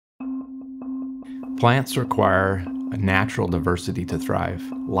Plants require a natural diversity to thrive: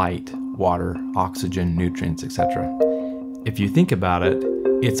 light, water, oxygen, nutrients, etc. If you think about it,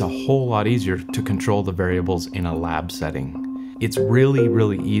 it's a whole lot easier to control the variables in a lab setting. It's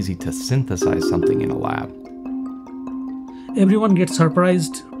really easy to synthesize something in a lab. Everyone gets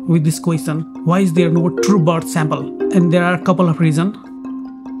surprised with this question: why is there no true birch sample? And there are a couple of reasons.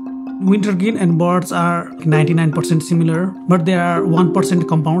 Wintergreen and birch are 99% similar, but there are 1%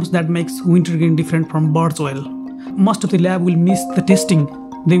 compounds that makes wintergreen different from birch oil. Most of the lab will miss the testing.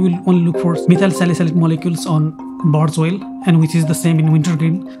 They will only look for methyl salicylate molecules on birch oil, and which is the same in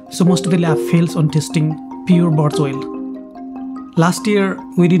wintergreen. So most of the lab fails on testing pure birch oil. Last year,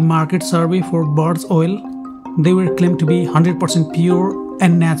 we did market survey for birch oil. They were claimed to be 100% pure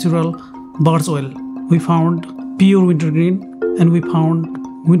and natural birch oil. We found pure wintergreen, and we found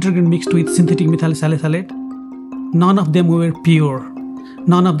wintergreen mixed with synthetic methyl salicylate. None of them were pure.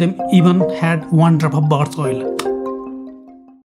 None of them even had 1 drop of birch oil.